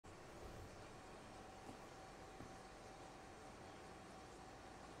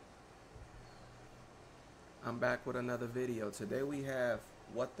I'm back with another video. Today we have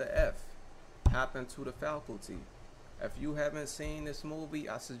What the F Happened to the Faculty. If you haven't seen this movie,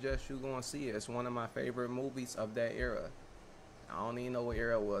 I suggest you go and see it. It's one of my favorite movies of that era. I don't even know what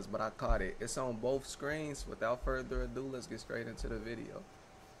era it was, but I caught it. It's on both screens. Without further ado, let's get straight into the video.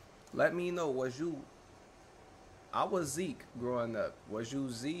 Let me know, I was Zeke growing up. Was you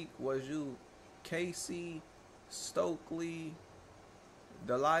Zeke? Was you Casey, Stokely,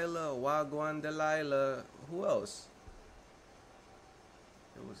 Delilah, Wagwan Delilah? Who else?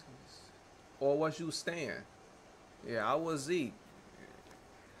 It was, or was you Stan? Yeah, I was Zeke.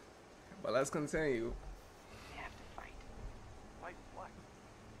 But let's continue. They have to fight. Fight what?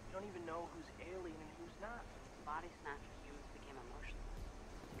 You don't even know who's alien and who's not. Body snatcher humans became emotionless.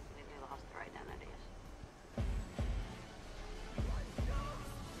 Completely lost their identities.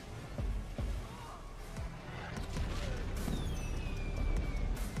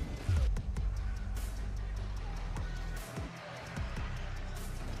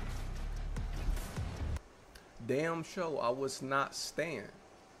 Damn show, I was not Stan.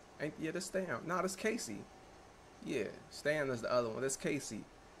 Yeah, this Stan. No, this Casey. Yeah, Stan is the other one. This Casey.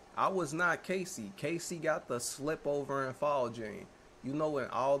 I was not Casey. Casey got the slip over and fall gene. You know, in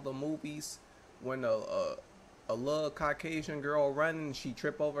all the movies, when a little Caucasian girl running, she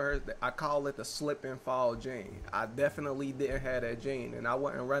trip over her. I call it the slip and fall gene. I definitely didn't have that gene, and I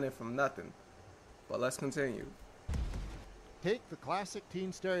wasn't running from nothing. But let's continue. Take the classic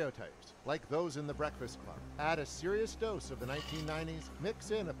teen stereotypes, like those in The Breakfast Club. Add a serious dose of the 1990s, mix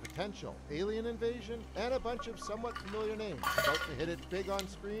in a potential alien invasion, and a bunch of somewhat familiar names about to hit it big on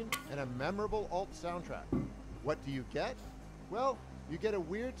screen, and a memorable alt soundtrack. What do you get? Well, you get a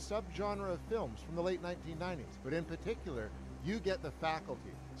weird subgenre of films from the late 1990s, but in particular, you get The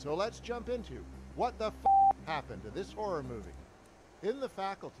Faculty. So let's jump into what the happened to this horror movie. In The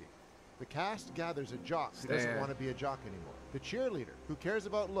Faculty, the cast gathers a jock who doesn't want to be a jock anymore. The cheerleader, who cares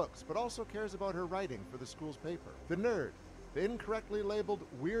about looks, but also cares about her writing for the school's paper. The nerd, the incorrectly labeled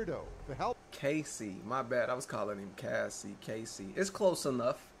weirdo, the help... Casey. My bad. I was calling him Cassie. Casey. It's close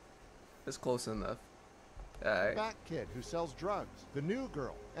enough. It's close enough. Alright. Fat kid who sells drugs. The new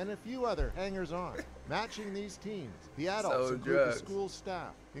girl, and a few other hangers-on. Matching these teens, the adults include the school's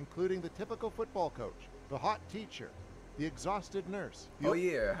staff, including the typical football coach, the hot teacher, the exhausted nurse. Oh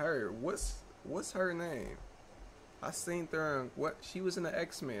yeah, her. What's her name? I seen her in what she was in the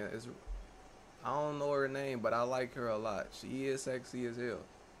X-Men. I don't know her name, but I like her a lot. She is sexy as hell.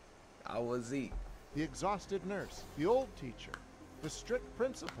 I was Zeke. The exhausted nurse, the old teacher, the strict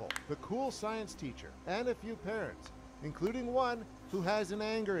principal, the cool science teacher, and a few parents, including one who has an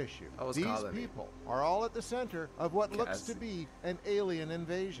anger issue. These people are all at the center of what looks to be an alien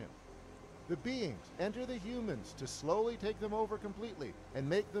invasion. The beings enter the humans to slowly take them over completely and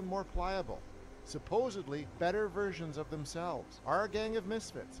make them more pliable, supposedly better versions of themselves. Our gang of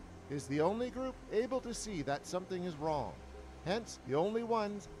misfits is the only group able to see that something is wrong, hence the only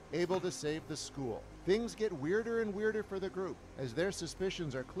ones able to save the school. Things get weirder and weirder for the group as their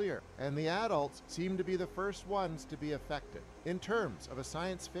suspicions are clear, and the adults seem to be the first ones to be affected. In terms of a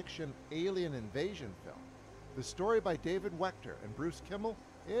science fiction alien invasion film, the story by David Wechter and Bruce Kimmel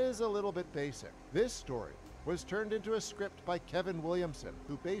is a little bit basic. This story was turned into a script by Kevin Williamson,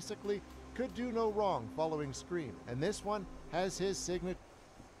 who basically could do no wrong following Scream, and this one has his signature.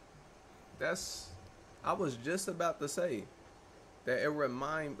 I was just about to say that it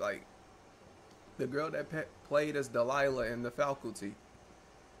reminds, like, the girl that played as Delilah in The Faculty.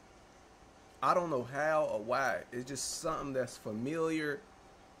 I don't know how or why. It's just something that's familiar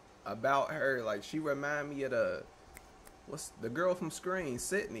about her. Like, she remind me of what's the girl from Scream,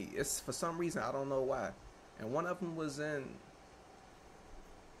 Sydney. It's for some reason, I don't know why. And one of them was in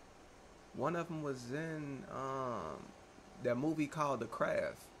that movie called The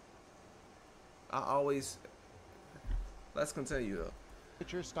Craft. Let's continue though.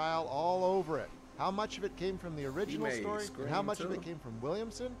 Signature style all over it. How much of it came from the original story and how much of it came from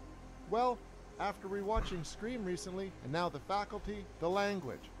Williamson? Well, after rewatching Scream recently, and now The Faculty, the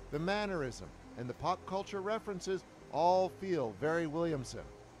language, the mannerism, and the pop culture references all feel very Williamson.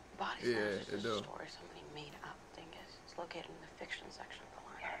 Body snatchers is a story somebody made up, dingus. It's located in the fiction section of the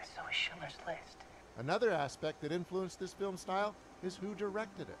line. Yeah, so is Schindler's List. Another aspect that influenced this film style is who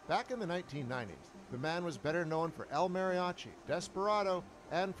directed it. Back in the 1990s, the man was better known for El Mariachi, Desperado,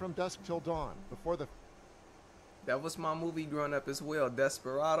 and From Dusk Till Dawn, before the... That was my movie growing up as well,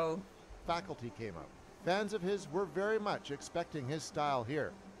 Desperado. Faculty came out. Fans of his were very much expecting his style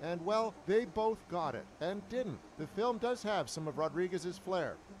here, and well, they both got it, and didn't. The film does have some of Rodriguez's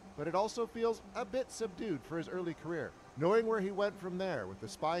flair, but it also feels a bit subdued for his early career. Knowing where he went from there with the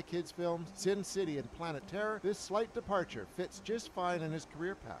Spy Kids films, Sin City and Planet Terror, this slight departure fits just fine in his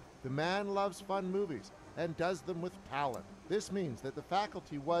career path. The man loves fun movies and does them with talent. This means that The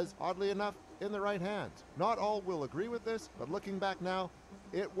Faculty was, oddly enough, in the right hands. Not all will agree with this, but looking back now,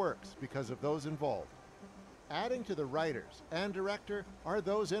 it works because of those involved. Adding to the writers and director are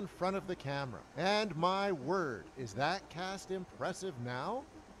those in front of the camera. And my word, is that cast impressive now?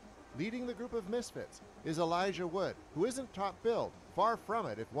 Leading the group of misfits is Elijah Wood, who isn't top billed, far from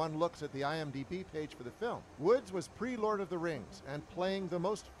it if one looks at the IMDb page for the film. Woods was pre-Lord of the Rings and playing the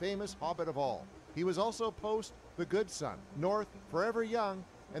most famous Hobbit of all. He was also post The Good Son, North, Forever Young,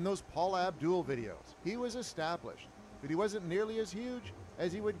 and those Paula Abdul videos. He was established, but he wasn't nearly as huge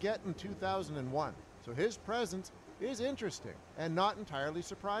as he would get in 2001. So his presence is interesting and not entirely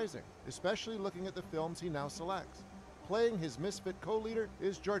surprising, especially looking at the films he now selects. Playing his misfit co-leader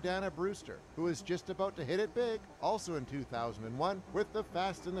is Jordana Brewster, who is just about to hit it big, also in 2001, with the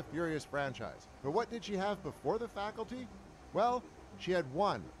Fast and the Furious franchise. But what did she have before The Faculty? Well, she had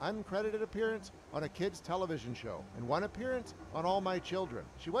one uncredited appearance on a kids' television show and one appearance on All My Children.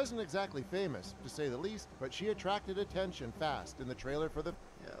 She wasn't exactly famous, to say the least, but she attracted attention fast in the trailer for the...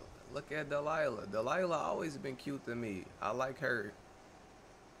 Yeah, look at Delilah. Delilah always been cute to me. I like her.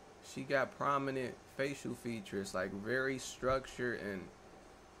 She got prominent facial features, like very structured, and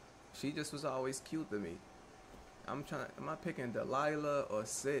she just was always cute to me. Am I picking Delilah or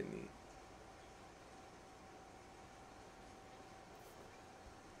Sydney?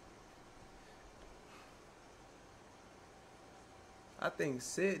 I think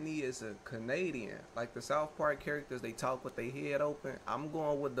Sydney is a Canadian. Like the South Park characters, they talk with their head open. I'm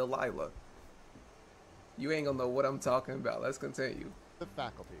going with Delilah. You ain't gonna know what I'm talking about. Let's continue. The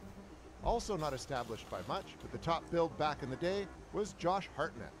Faculty. Also not established by much, but the top billed back in the day was Josh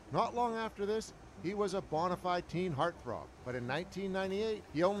Hartnett. Not long after this, he was a bona fide teen heartthrob. But in 1998,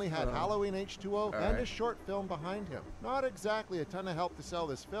 he only had Halloween H2O and a short film behind him. Not exactly a ton of help to sell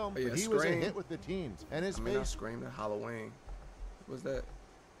this film, but he was a hit with the teens. And his face... I screamed at Halloween. What was that?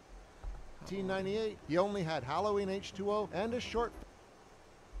 1998, he only had Halloween H2O and a short...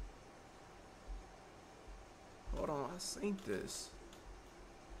 Hold on, I seen this.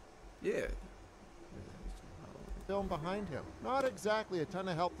 Yeah. Film behind him. Not exactly a ton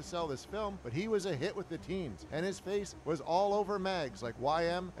of help to sell this film, but he was a hit with the teens, and his face was all over mags like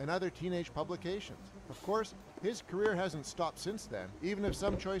YM and other teenage publications. Of course, his career hasn't stopped since then, even if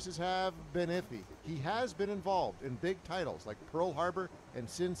some choices have been iffy. He has been involved in big titles like Pearl Harbor and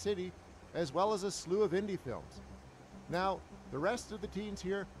Sin City, as well as a slew of indie films. Now, the rest of the teens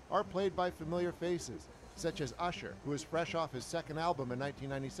here are played by familiar faces, such as Usher, who was fresh off his second album in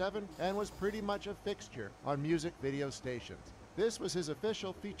 1997 and was pretty much a fixture on music video stations. This was his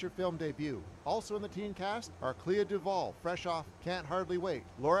official feature film debut. Also in the teen cast are Clea Duvall, fresh off Can't Hardly Wait,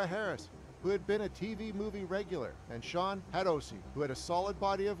 Laura Harris, who had been a TV movie regular, and Sean Hadosi, who had a solid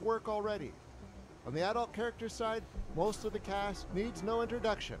body of work already. On the adult character side, most of the cast needs no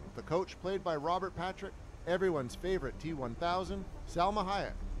introduction. The coach played by Robert Patrick, everyone's favorite T-1000, Salma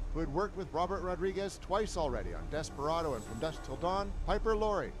Hayek, who had worked with Robert Rodriguez twice already on Desperado and From Dusk Till Dawn, Piper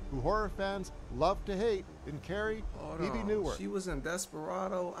Laurie, who horror fans love to hate in Carrie, Phoebe Newworth. She was in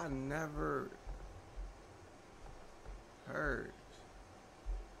Desperado? I never heard.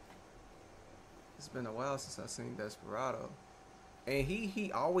 It's been a while since I've seen Desperado. And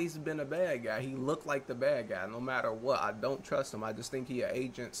he always been a bad guy. He looked like the bad guy no matter what. I don't trust him. I just think he an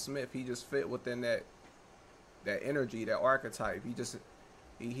Agent Smith. He just fit within that energy, that archetype. He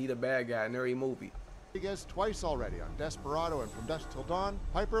the bad guy in every movie. Rodriguez twice already on Desperado and From Dusk Till Dawn,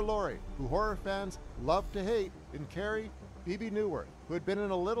 Piper Laurie, who horror fans love to hate in Carrie, Phoebe Newworth, who had been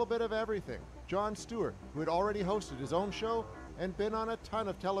in a little bit of everything, Jon Stewart, who had already hosted his own show and been on a ton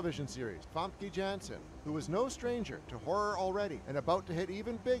of television series, Famke Janssen, who was no stranger to horror already and about to hit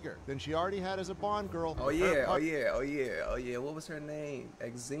even bigger than she already had as a Bond girl. Oh yeah. What was her name?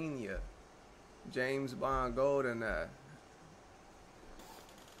 Xenia. James Bond GoldenEye.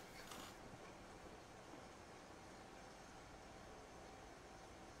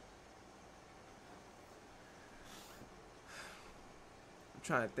 I'm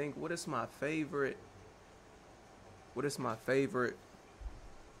trying to think, what is my favorite?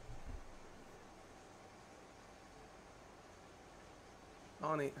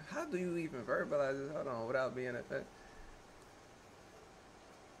 How do you even verbalize this? Hold on, without being a thing.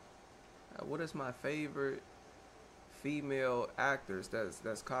 What is my favorite female actors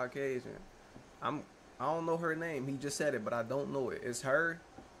that's Caucasian? I don't know her name. He just said it, but I don't know it. It's her.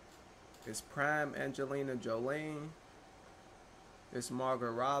 It's Prime Angelina Jolie. It's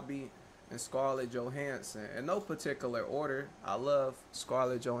Margot Robbie and Scarlett Johansson. In no particular order. I love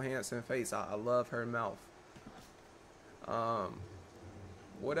Scarlett Johansson's face. I love her mouth.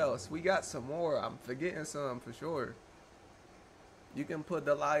 What else? We got some more. I'm forgetting some for sure. You can put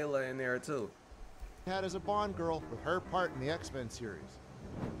Delilah in there too. Had as a Bond girl with her part in the X-Men series.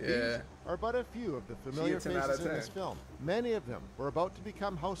 Yeah. These are but a few of the familiar faces in this film. Many of them were about to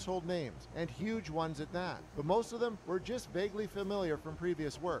become household names, and huge ones at that. But most of them were just vaguely familiar from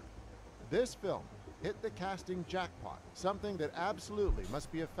previous work. This film hit the casting jackpot, something that absolutely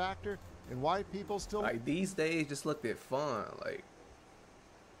must be a factor in why people still... Like, these days just looked at fun. Like,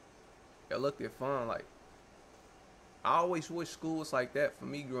 it looked at fun. Like, I always wish school was like that for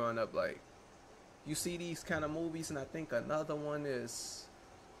me growing up. Like, you see these kind of movies, and I think another one is...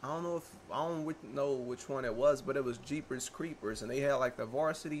 I don't know which one it was, but it was Jeepers Creepers, and they had like the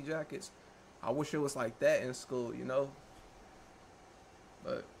varsity jackets. I wish it was like that in school, you know.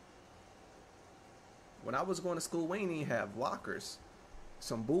 But when I was going to school, we didn't even have lockers.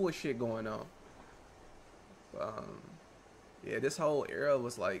 Some bullshit going on. Yeah, this whole era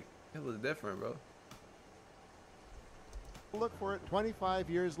was like, it was different, bro. Look for it 25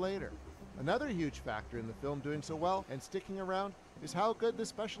 years later. Another huge factor in the film doing so well and sticking around is how good the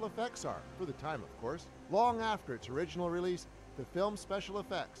special effects are, for the time of course. Long after its original release, the film's special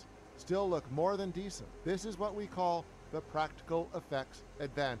effects still look more than decent. This is what we call the practical effects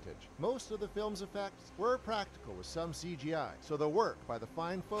advantage. Most of the film's effects were practical with some CGI, so the work by the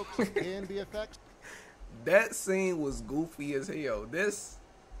fine folks at K&B Effects... That scene was goofy as hell. This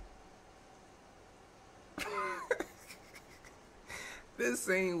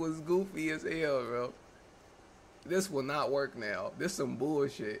scene was goofy as hell, bro. This will not work now. This some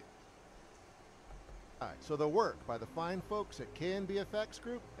bullshit. So the work by the fine folks at K&B Effects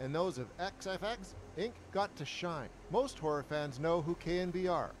Group and those of XFX Inc. got to shine. Most horror fans know who K&B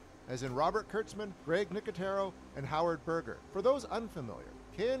are, as in Robert Kurtzman, Greg Nicotero, and Howard Berger. For those unfamiliar,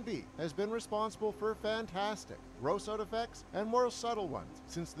 K&B has been responsible for fantastic, gross-out effects and more subtle ones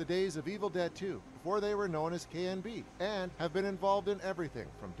since the days of Evil Dead 2, before they were known as K&B, and have been involved in everything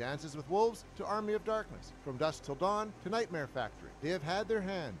from Dances with Wolves to Army of Darkness, from Dusk Till Dawn to Nightmare Factory. They have had their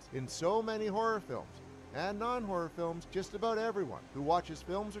hands in so many horror films and non-horror films. Just about everyone who watches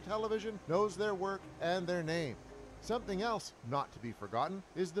films or television knows their work and their name. Something else not to be forgotten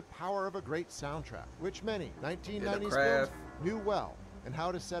is the power of a great soundtrack, which many 1990s films knew well and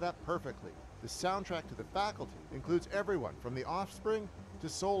how to set up perfectly. The soundtrack to The Faculty includes everyone from The Offspring to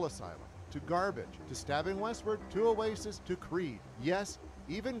Soul Asylum, to Garbage, to Stabbing Westward, to Oasis, to Creed. Yes,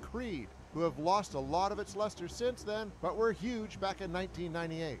 even Creed, who have lost a lot of its luster since then, but were huge back in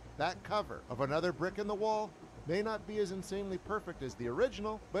 1998. That cover of Another Brick in the Wall may not be as insanely perfect as the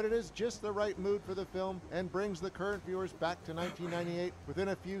original, but it is just the right mood for the film and brings the current viewers back to 1998 within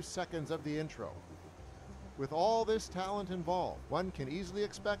a few seconds of the intro. With all this talent involved, one can easily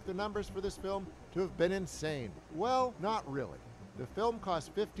expect the numbers for this film to have been insane. Well, not really. The film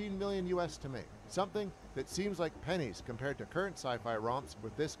cost $15 million US to make, something that seems like pennies compared to current sci-fi romps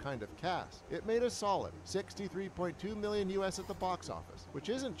with this kind of cast. It made a solid $63.2 million US at the box office, which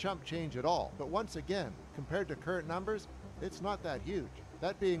isn't chump change at all, but once again, compared to current numbers, it's not that huge.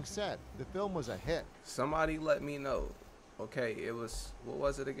 That being said, the film was a hit. Somebody let me know. Okay, it was, what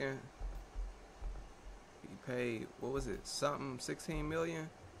was it again? He paid, what was it, something, 16 million?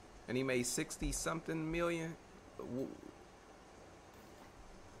 And he made 60 something million?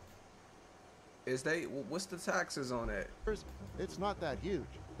 What's the taxes on that? It's not that huge.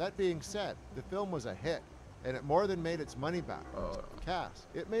 That being said, the film was a hit, and it more than made its money back. Cast,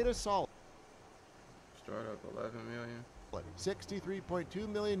 it made a solid. Start up 11 million. $63.2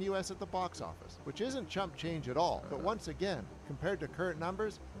 million US at the box office, which isn't chump change at all, but once again, compared to current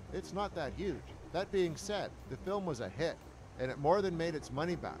numbers, it's not that huge. That being said, the film was a hit, and it more than made its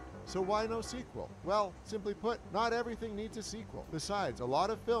money back. So why no sequel? Well, simply put, not everything needs a sequel. Besides, a lot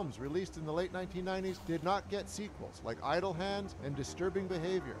of films released in the late 1990s did not get sequels, like Idle Hands and Disturbing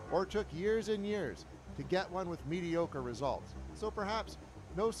Behavior, or took years and years to get one with mediocre results. So perhaps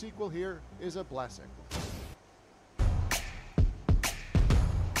no sequel here is a blessing.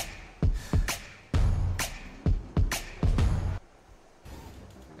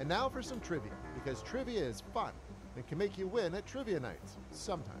 And now for some trivia, because trivia is fun and can make you win at trivia nights,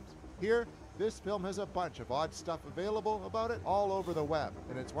 sometimes. Here, this film has a bunch of odd stuff available about it all over the web,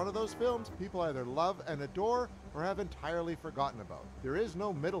 and it's one of those films people either love and adore or have entirely forgotten about. There is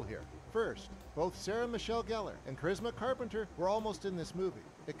no middle here. First, both Sarah Michelle Gellar and Charisma Carpenter were almost in this movie.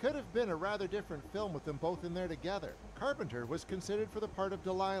 It could have been a rather different film with them both in there together. Carpenter was considered for the part of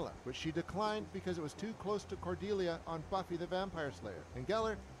Delilah, which she declined because it was too close to Cordelia on Buffy the Vampire Slayer. And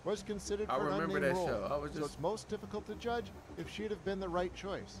Gellar was considered for an unnamed role, so it's most difficult to judge if she'd have been the right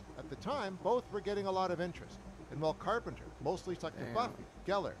choice. At the time, both were getting a lot of interest. And while Carpenter mostly stuck to Buffy,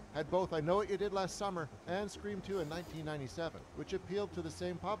 Gellar had both I Know What You Did Last Summer and Scream 2 in 1997, which appealed to the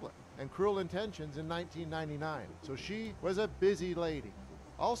same public, and Cruel Intentions in 1999, so she was a busy lady.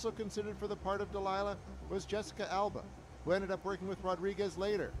 Also considered for the part of Delilah was Jessica Alba, who ended up working with Rodriguez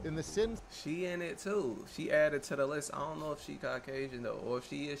later in The Sin. She in it too. She added to the list. I don't know if she Caucasian though, or if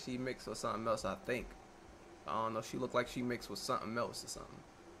she is, she mixed with something else, I think. I don't know. She looked like she mixed with something else or something.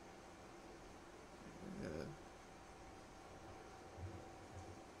 Yeah.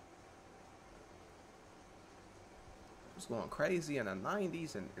 It was going crazy in the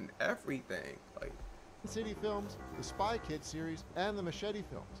 90s and everything. Like, City films, the Spy Kids series, and the Machete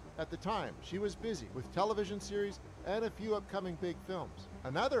films. At the time, she was busy with television series and a few upcoming big films.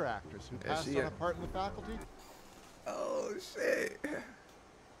 Another actress who passed on a part in The Faculty. Oh shit.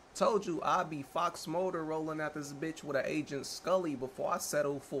 Told you I'd be Fox Mulder rolling at this bitch with an Agent Scully before I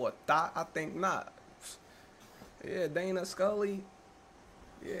settle for a thought. I think not. Yeah, Dana Scully.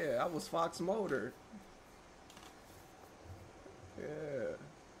 Yeah, I was Fox Mulder. Yeah.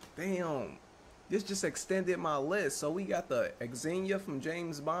 Damn. This just extended my list. So we got the Xenia from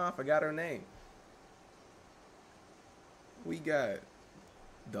James Bond. Forgot her name. We got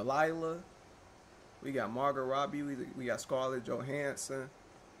Delilah. We got Margot Robbie. We got Scarlett Johansson.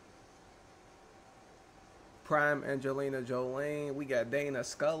 Prime Angelina Jolie. We got Dana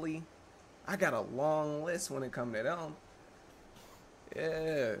Scully. I got a long list when it comes to them.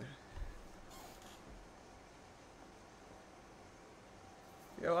 Yeah.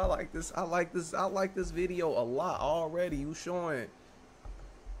 Yo, I like this. I like this video a lot already. He's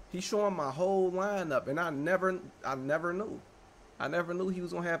showing my whole lineup, and I never knew. I never knew he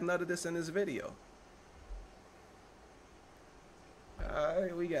was gonna have none of this in this video.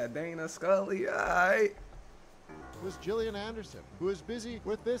 Alright, we got Dana Scully. Alright. Was Gillian Anderson, who is busy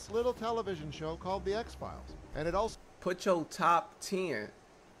with this little television show called The X-Files. And it also... Put your top 10.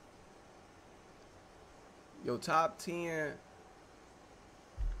 Your top 10...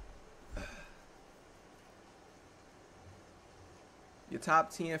 Your top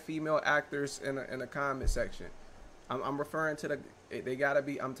 10 female actors in the comment section. I'm referring to they gotta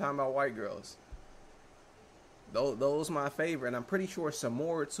be, I'm talking about white girls. Those my favorite, and I'm pretty sure some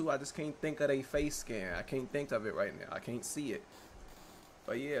more too. I just can't think of their face scan. I can't think of it right now. I can't see it.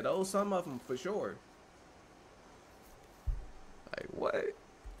 But yeah, those some of them for sure. Like what?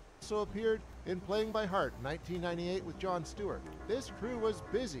 Also appeared in Playing by Heart, 1998 with Jon Stewart. This crew was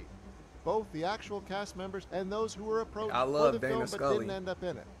busy. Both the actual cast members and those who were approached for the film but didn't end up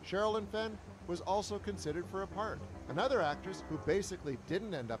in it. Sherilyn Fenn was also considered for a part. Another actress who basically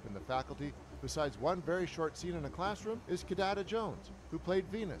didn't end up in The Faculty, besides one very short scene in a classroom, is Kidada Jones, who played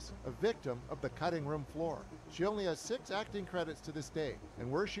Venus, a victim of the cutting room floor. She only has 6 acting credits to this day,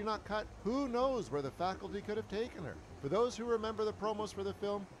 and were she not cut, who knows where The Faculty could have taken her. For those who remember the promos for the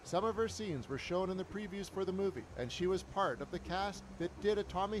film, some of her scenes were shown in the previews for the movie, and she was part of the cast that did a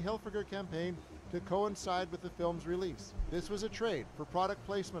Tommy Hilfiger campaign to coincide with the film's release. This was a trade for product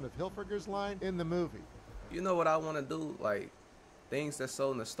placement of Hilfiger's line in the movie. You know what I want to do? Like, things that's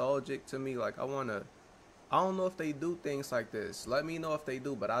so nostalgic to me. Like, I don't know if they do things like this. Let me know if they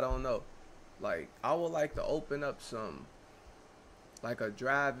do, but I don't know. Like, I would like to open up like a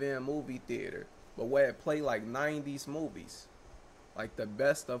drive-in movie theater, but where it play like 90s movies. Like the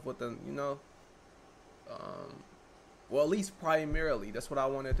best of what the, you know, well, at least primarily, that's what I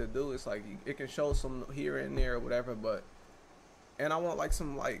wanted to do. It's like, it can show some here and there or whatever, but, and I want like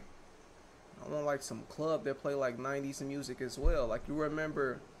some club that play like 90s music as well. Like, you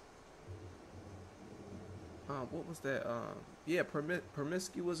remember, what was that? Yeah,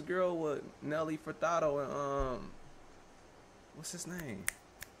 Promiscuous Girl with Nelly Furtado and, what's his name?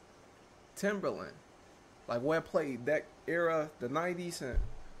 Timberland. Like, where it played that era, the 90s, and,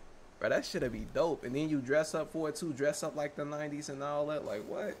 bro, that shit'd be dope. And then you dress up for it too, dress up like the 90s and all that. Like,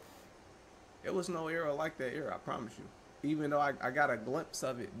 what? It was no era like that era, I promise you. Even though I got a glimpse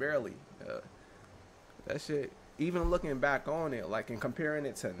of it, barely. That shit, even looking back on it, like, and comparing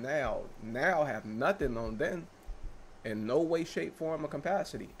it to now have nothing on then. In no way, shape, form, or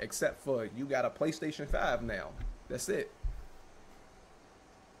capacity. Except for you got a PlayStation 5 now. That's it.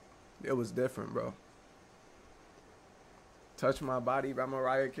 It was different, bro. Touch My Body by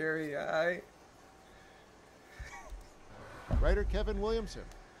Mariah Carey, alright? Writer Kevin Williamson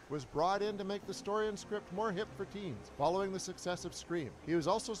was brought in to make the story and script more hip for teens, following the success of Scream. He was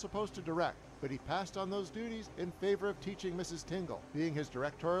also supposed to direct, but he passed on those duties in favor of teaching Mrs. Tingle, being his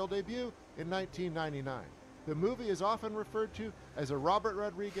directorial debut in 1999. The movie is often referred to as a Robert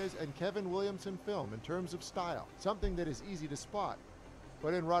Rodriguez and Kevin Williamson film in terms of style, something that is easy to spot.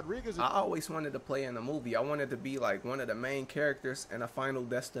 But in Rodriguez, I always wanted to play in a movie. I wanted to be like one of the main characters in a Final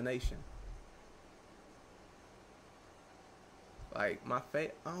Destination. Like I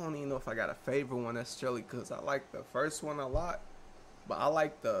don't even know if I got a favorite one necessarily, because I like the first one a lot, but I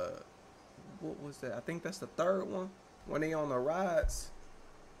like what was that? I think that's the third one, when they on the rides.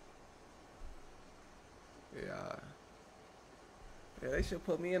 Yeah, they should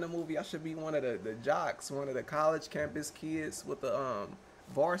put me in a movie. I should be one of the jocks, one of the college campus kids with the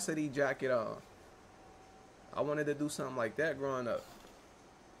varsity jacket on. I wanted to do something like that growing up,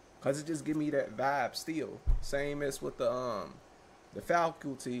 cause it just give me that vibe still. Same as with the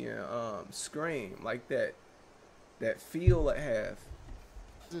faculty and Scream, like that feel it have.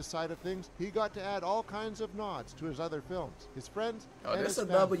 His side of things, he got to add all kinds of nods to his other films. His friends and this his a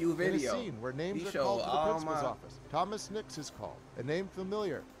family. W video. In a scene where names are called to the principal's office, Thomas Nix is called, a name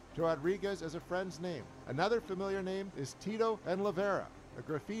familiar to Rodriguez as a friend's name. Another familiar name is Tito and Lavera, a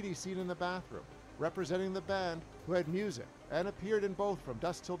graffiti seen in the bathroom, representing the band who had music and appeared in both From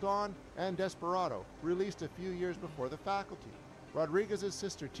Dusk Till Dawn and Desperado, released a few years before The Faculty. Rodriguez's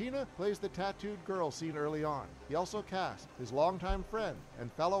sister Tina plays the tattooed girl seen early on. He also cast his longtime friend and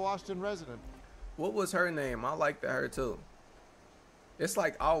fellow Austin resident. What was her name? I liked her too. It's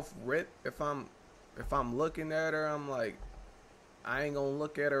like off rip. If I'm looking at her, I'm like, I ain't gonna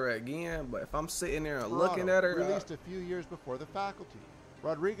look at her again. But if I'm sitting there and looking at her, released a few years before The Faculty.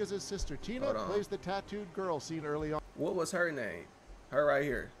 Rodriguez's sister Tina plays the tattooed girl seen early on. What was her name? Her right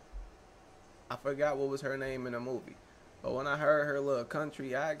here. I forgot what was her name in the movie. But when I heard her little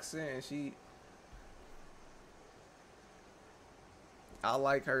country accent, I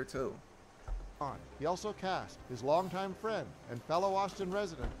like her too. He also cast his longtime friend and fellow Austin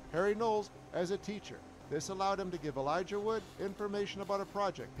resident, Harry Knowles, as a teacher. This allowed him to give Elijah Wood information about a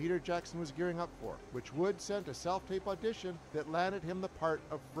project Peter Jackson was gearing up for, which Wood sent a self-tape audition that landed him the part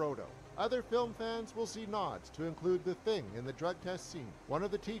of Frodo. Other film fans will see nods to include The Thing in the drug test scene. One of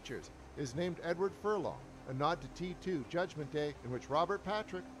the teachers is named Edward Furlong, a nod to T2 Judgment Day, in which Robert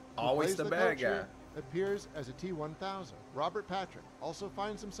Patrick, who always plays the the bad coach guy, here, appears as a T-1000. Robert Patrick also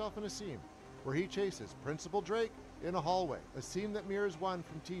finds himself in a scene where he chases Principal Drake in a hallway, a scene that mirrors one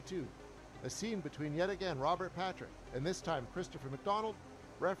from T2. A scene between yet again Robert Patrick, and this time Christopher McDonald,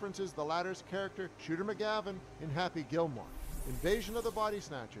 references the latter's character Shooter McGavin in Happy Gilmore. Invasion of the Body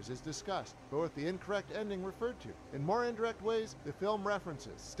Snatchers is discussed, but with the incorrect ending referred to. In more indirect ways, the film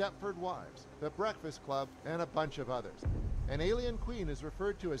references Stepford Wives, The Breakfast Club, and a bunch of others. An alien queen is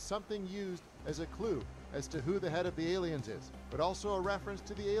referred to as something used as a clue as to who the head of the aliens is, but also a reference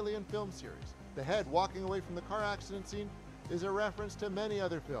to the Alien film series. The head walking away from the car accident scene is a reference to many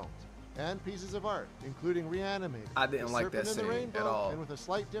other films and pieces of art, including Reanimated, I didn't like that scene at all. and with a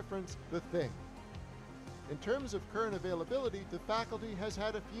slight difference, The Thing. In terms of current availability, The Faculty has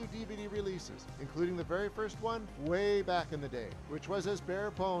had a few DVD releases, including the very first one way back in the day, which was as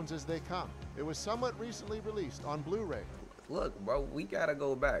bare bones as they come. It was somewhat recently released on Blu-ray. Look, bro, we gotta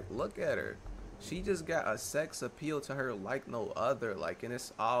go back. Look at her. She just got a sex appeal to her like no other, like, and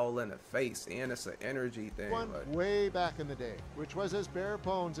it's all in the face, and it's an energy thing. One way back in the day, which was as bare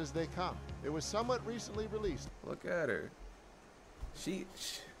bones as they come. It was somewhat recently released. Look at her. She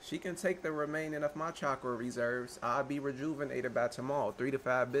can take the remaining of my chakra reserves. I'll be rejuvenated by tomorrow, 3 to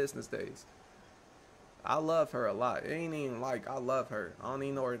 5 business days. I love her a lot. It ain't even like I love her. I don't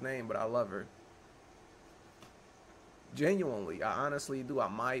even know her name, but I love her. Genuinely, I honestly do. I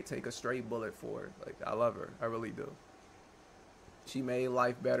might take a straight bullet for her. Like, I love her. I really do. She made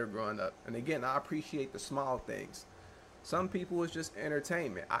life better growing up. And again, I appreciate the small things. Some people it's just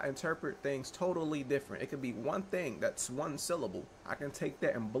entertainment. I interpret things totally different. It could be one thing that's one syllable. I can take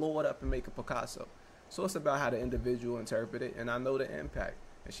that and blow it up and make a Picasso. So it's about how the individual interpret it, and I know the impact.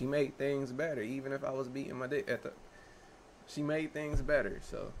 And she made things better, even if I was beating my dick at the... She made things better,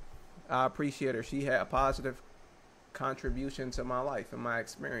 so I appreciate her. She had a positive contribution to my life and my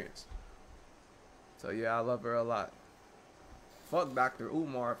experience. So yeah, I love her a lot. Fuck Dr.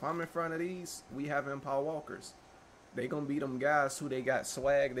 Umar. If I'm in front of these, we having Paul Walkers. They gonna beat them guys who they got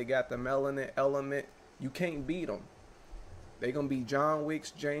swag, they got the melanin element. You can't beat them. They gonna be John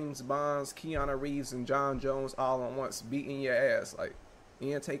Wicks, James Bonds, Keanu Reeves, and John Jones all at once, beating your ass. Like,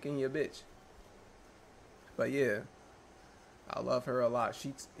 you ain't taking your bitch. But yeah, I love her a lot.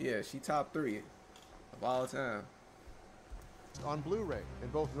 She top 3 of all time. on Blu-ray in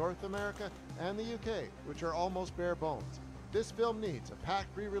both North America and the UK, which are almost bare bones. This film needs a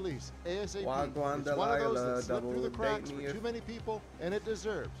packed re-release ASAP. It's one of those that slipped through the cracks for too many people, and it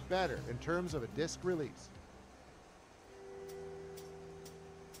deserves better in terms of a disc release.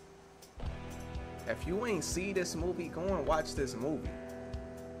 If you ain't see this movie, go and watch this movie.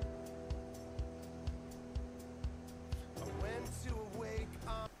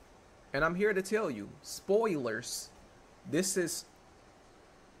 And I'm here to tell you, spoilers, this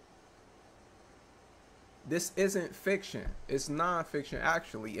isn't fiction. It's non-fiction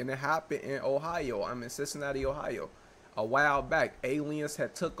actually, and it happened in Ohio. I'm in Cincinnati, Ohio. A while back, aliens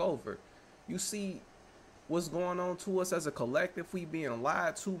had took over. You see what's going on to us as a collective. We being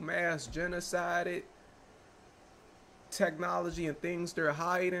lied to, mass genocided, technology and things they're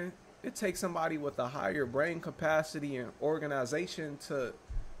hiding. It takes somebody with a higher brain capacity and organization to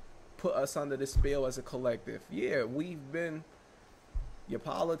put us under this spell as a collective. Yeah, we've been, your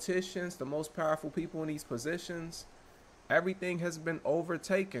politicians, the most powerful people in these positions, everything has been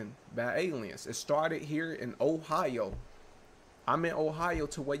overtaken by aliens. It started here in Ohio. I'm in Ohio,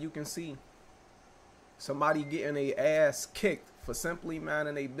 to where you can see somebody getting their ass kicked for simply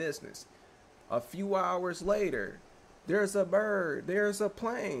minding their business. A few hours later, there's a bird, there's a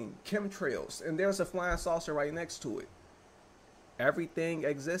plane, chemtrails, and there's a flying saucer right next to it. Everything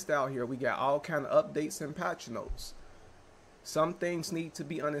exists out here. We got all kind of updates and patch notes. Some things need to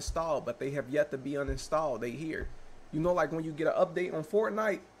be uninstalled, but they have yet to be uninstalled. They here. You know, like when you get an update on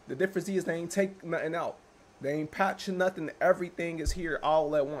Fortnite, the difference is they ain't take nothing out. They ain't patching nothing. Everything is here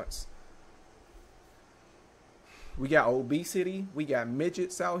all at once. We got obesity. We got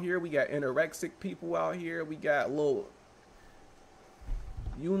midgets out here. We got anorexic people out here. We got little...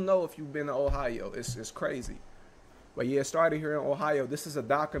 You know, if you've been to Ohio, it's crazy. But yeah, it started here in Ohio. This is a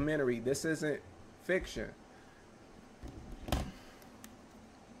documentary. This isn't fiction.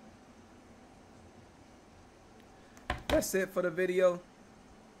 That's it for the video.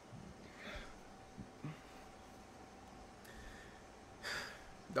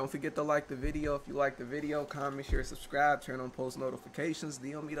 Don't forget to like the video. If you like the video, comment, share, subscribe, turn on post notifications.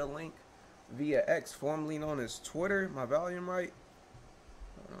 DM me the link via X, formerly known as Twitter. My volume right?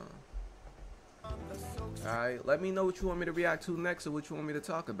 Alright, let me know what you want me to react to next or what you want me to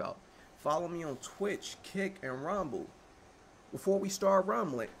talk about. Follow me on Twitch, Kick, and Rumble. Before we start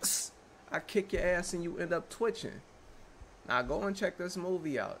rumbling, I kick your ass and you end up twitching. Now go and check this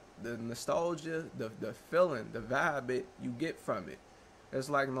movie out. The nostalgia, the feeling, the vibe you get from it. It's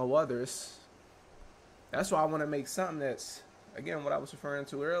like no others. That's why I want to make something that's, again, what I was referring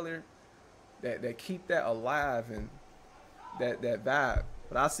to earlier, that keep that alive and that vibe.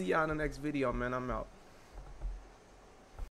 But I'll see y'all in the next video, man. I'm out.